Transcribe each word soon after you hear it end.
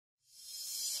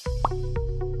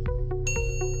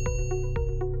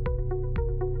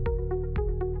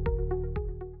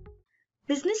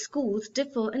schools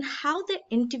differ in how their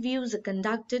interviews are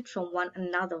conducted from one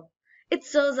another. It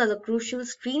serves as a crucial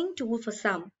screening tool for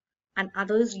some, and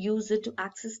others use it to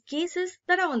access cases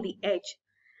that are on the edge,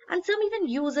 and some even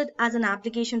use it as an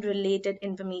application related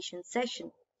information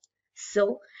session.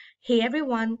 So, hey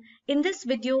everyone, in this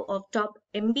video of top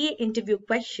MBA interview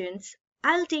questions,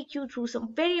 I'll take you through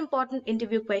some very important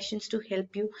interview questions to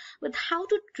help you with how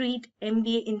to treat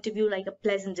MBA interview like a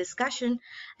pleasant discussion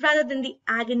rather than the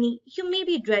agony you may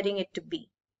be dreading it to be.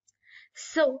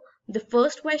 So, the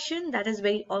first question that is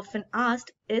very often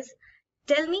asked is,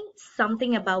 tell me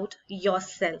something about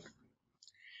yourself.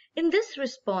 In this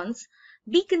response,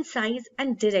 be concise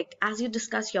and direct as you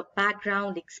discuss your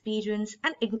background, experience,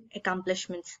 and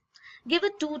accomplishments. Give a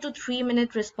 2 to 3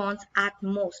 minute response at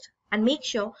most, and make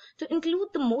sure to include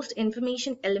the most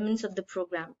information elements of the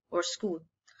program or school.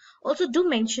 Also, do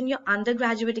mention your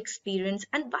undergraduate experience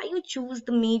and why you choose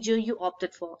the major you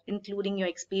opted for, including your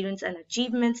experience and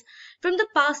achievements from the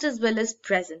past as well as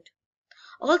present.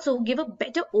 Also, give a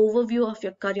better overview of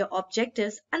your career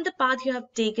objectives and the path you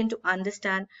have taken to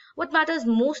understand what matters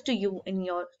most to you in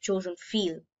your chosen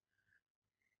field.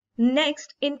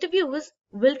 Next, interviewers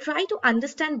will try to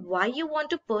understand why you want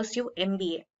to pursue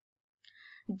MBA.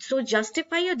 So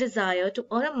justify your desire to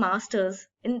earn a master's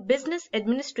in business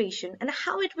administration and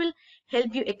how it will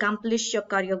help you accomplish your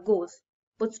career goals.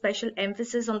 Put special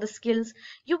emphasis on the skills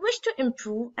you wish to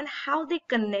improve and how they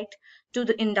connect to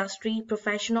the industry,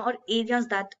 profession, or areas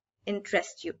that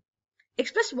interest you.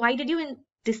 Express why did you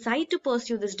decide to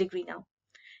pursue this degree now.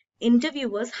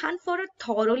 Interviewers hunt for a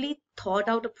thoroughly thought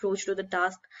out approach to the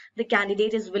task the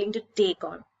candidate is willing to take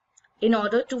on. In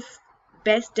order to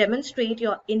best demonstrate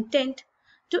your intent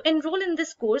to enroll in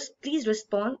this course, please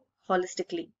respond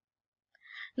holistically.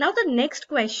 Now the next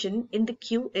question in the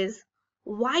queue is,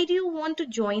 why do you want to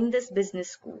join this business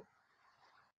school?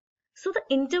 So the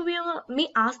interviewer may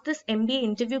ask this MBA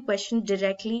interview question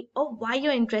directly or why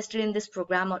you're interested in this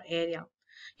program or area.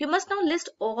 You must now list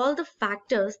all the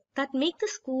factors that make the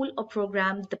school or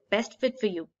program the best fit for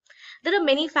you. There are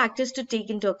many factors to take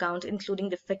into account, including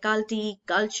the faculty,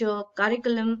 culture,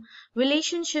 curriculum,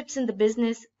 relationships in the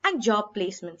business, and job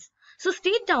placements. So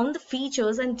state down the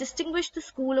features and distinguish the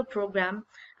school or program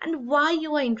and why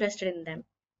you are interested in them.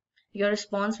 Your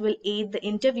response will aid the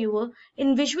interviewer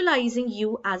in visualizing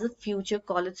you as a future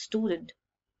college student.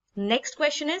 Next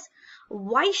question is,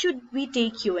 why should we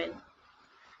take you in?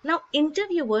 Now,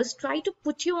 interviewers try to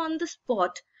put you on the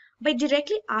spot by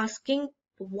directly asking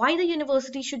why the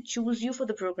university should choose you for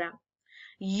the program.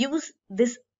 Use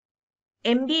this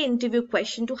MBA interview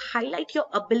question to highlight your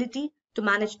ability to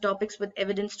manage topics with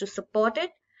evidence to support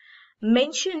it.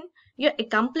 Mention your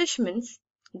accomplishments,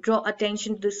 draw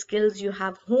attention to the skills you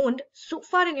have honed so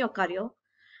far in your career,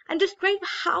 and describe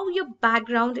how your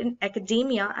background in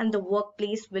academia and the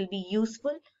workplace will be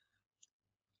useful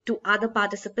to other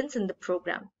participants in the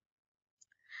program.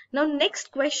 Now,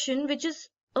 next question, which is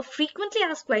a frequently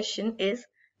asked question, is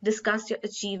discuss your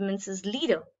achievements as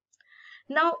leader.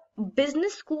 Now,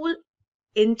 business school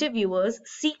interviewers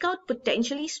seek out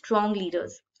potentially strong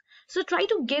leaders. So try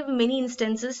to give many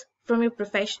instances from your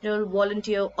professional,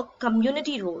 volunteer, or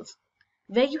community roles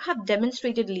where you have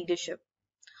demonstrated leadership.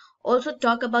 Also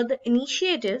talk about the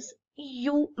initiatives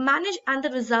you manage and the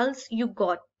results you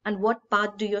got, and what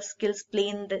part do your skills play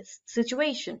in this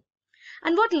situation,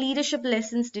 and what leadership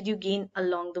lessons did you gain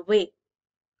along the way.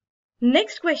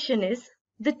 Next question is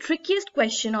the trickiest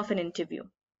question of an interview.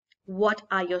 What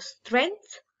are your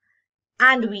strengths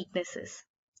and weaknesses?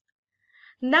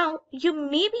 Now, you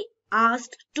may be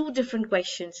asked two different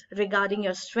questions regarding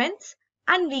your strengths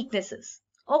and weaknesses,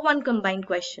 or one combined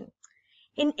question.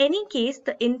 In any case,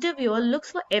 the interviewer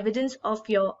looks for evidence of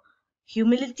your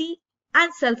humility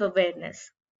and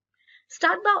self-awareness.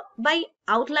 Start by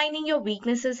outlining your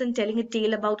weaknesses and telling a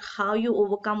tale about how you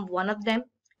overcome one of them.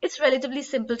 It's relatively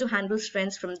simple to handle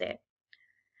strengths from there.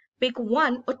 Pick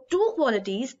one or two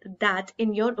qualities that,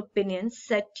 in your opinion,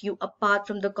 set you apart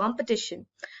from the competition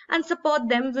and support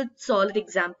them with solid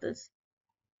examples.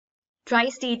 Try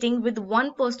stating with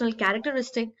one personal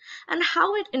characteristic and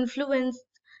how it influences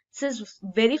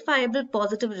verifiable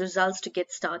positive results to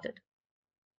get started.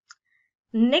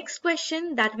 Next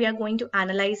question that we are going to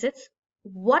analyze is,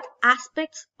 what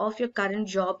aspects of your current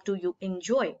job do you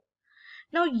enjoy?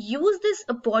 Now use this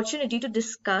opportunity to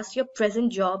discuss your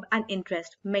present job and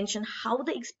interest. Mention how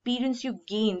the experience you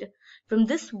gained from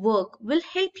this work will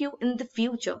help you in the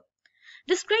future.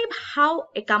 Describe how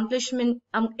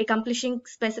accomplishing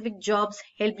specific jobs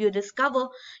help you discover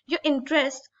your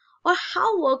interests, or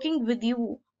how working with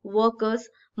you workers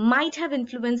might have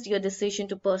influenced your decision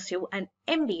to pursue an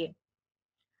MBA.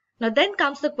 Now then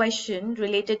comes the question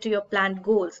related to your planned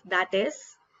goals. That is,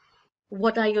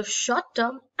 what are your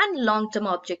short-term and long-term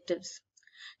objectives?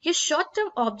 Your short-term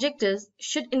objectives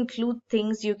should include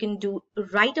things you can do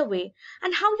right away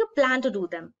and how you plan to do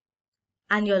them.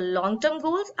 And your long-term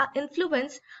goals are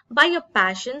influenced by your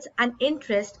passions and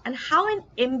interests and how an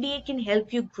MBA can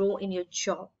help you grow in your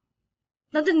job.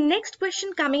 Now the next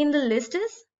question coming in the list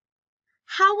is,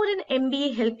 how would an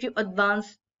MBA help you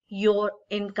advance your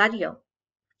career?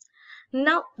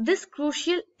 Now this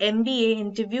crucial MBA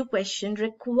interview question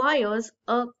requires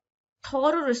a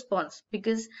thorough response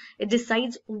because it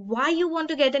decides why you want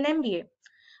to get an MBA.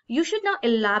 You should now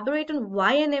elaborate on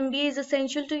why an MBA is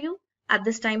essential to you at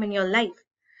this time in your life,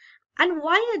 and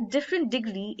why a different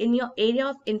degree in your area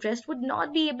of interest would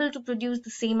not be able to produce the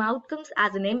same outcomes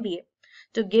as an MBA.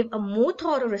 To give a more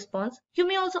thorough response, you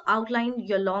may also outline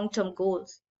your long-term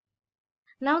goals.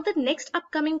 Now the next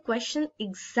upcoming question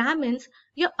examines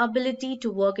your ability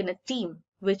to work in a team,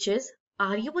 which is,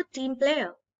 are you a team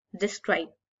player? Describe.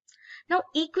 Now,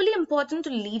 equally important to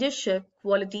leadership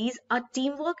qualities are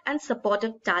teamwork and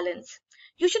supportive talents.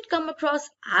 You should come across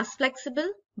as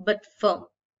flexible but firm.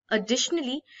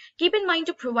 Additionally, keep in mind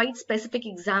to provide specific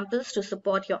examples to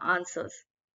support your answers.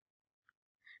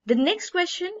 The next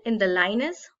question in the line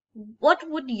is, what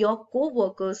would your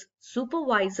co-workers,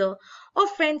 supervisor, or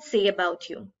friends say about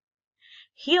you?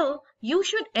 Here, you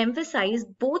should emphasize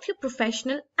both your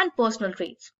professional and personal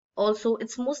traits. Also,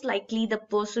 it's most likely the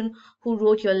person who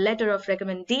wrote your letter of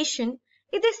recommendation,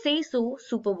 if they say so,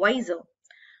 supervisor.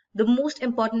 The most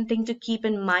important thing to keep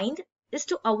in mind is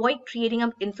to avoid creating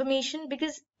up information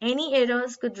because any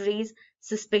errors could raise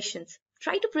suspicions.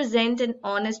 Try to present an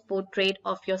honest portrait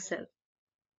of yourself.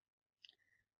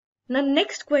 Now,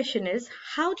 next question is,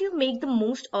 how do you make the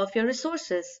most of your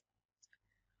resources?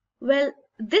 Well,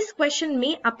 this question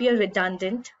may appear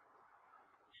redundant,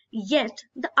 yet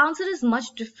the answer is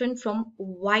much different from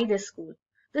why this school.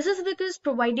 This is because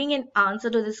providing an answer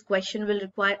to this question will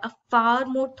require a far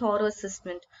more thorough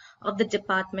assessment of the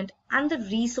department and the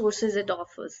resources it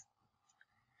offers.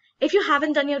 If you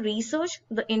haven't done your research,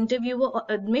 the interviewer or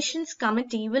admissions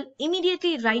committee will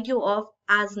immediately write you off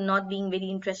as not being very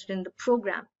interested in the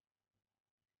program.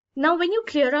 Now, when you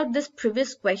clear out this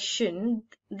previous question,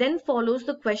 then follows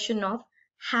the question of,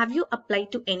 have you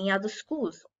applied to any other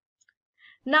schools?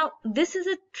 Now, this is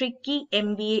a tricky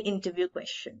MBA interview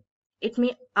question. It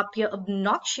may appear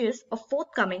obnoxious or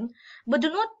forthcoming, but do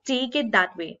not take it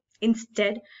that way.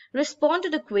 Instead, respond to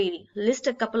the query, list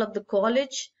a couple of the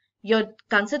college you're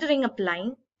considering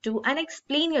applying to, and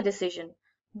explain your decision.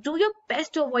 Do your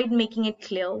best to avoid making it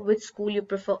clear which school you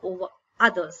prefer over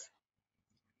others.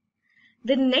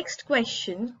 The next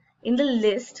question in the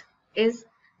list is,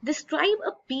 describe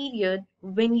a period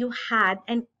when you had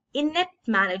an inept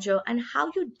manager and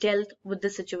how you dealt with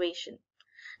the situation.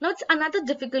 Now, it's another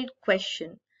difficult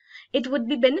question. It would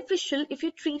be beneficial if you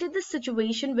treated the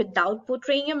situation without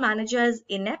portraying your manager as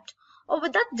inept or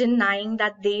without denying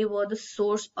that they were the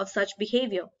source of such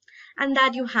behavior and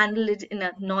that you handled it in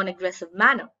a non-aggressive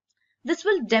manner. This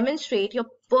will demonstrate your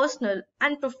personal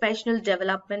and professional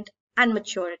development and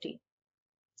maturity.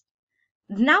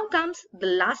 Now comes the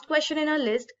last question in our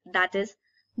list, that is,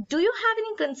 do you have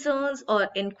any concerns or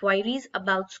inquiries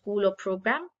about school or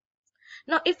program?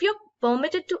 Now, if you're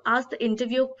permitted to ask the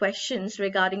interview questions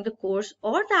regarding the course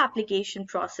or the application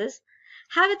process,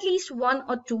 have at least one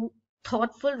or two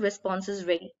thoughtful responses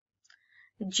ready.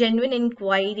 Genuine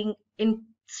inquiring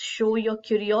show your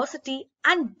curiosity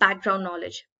and background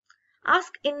knowledge.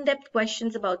 Ask in-depth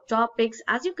questions about topics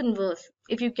as you converse,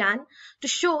 if you can, to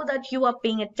show that you are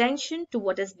paying attention to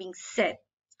what is being said.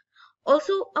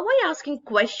 Also, avoid asking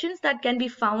questions that can be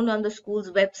found on the school's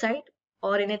website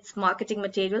or in its marketing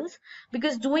materials,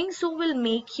 because doing so will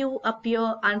make you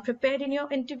appear unprepared in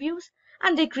your interviews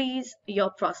and decrease your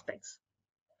prospects.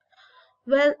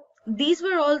 Well, these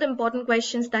were all the important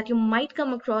questions that you might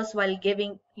come across while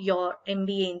giving your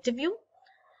MBA interview.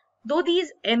 Though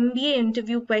these MBA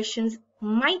interview questions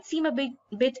might seem a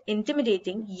bit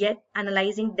intimidating, yet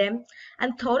analyzing them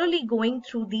and thoroughly going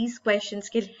through these questions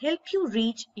can help you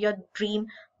reach your dream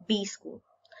B school.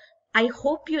 I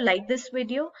hope you like this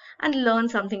video and learn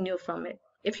something new from it.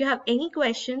 If you have any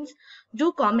questions,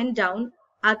 do comment down.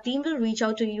 Our team will reach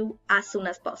out to you as soon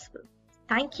as possible.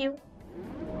 Thank you.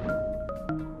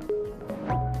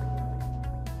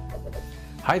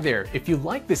 Hi there, if you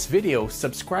like this video,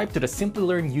 subscribe to the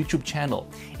Simplilearn YouTube channel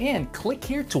and click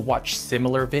here to watch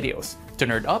similar videos. To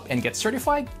nerd up and get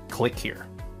certified, click here.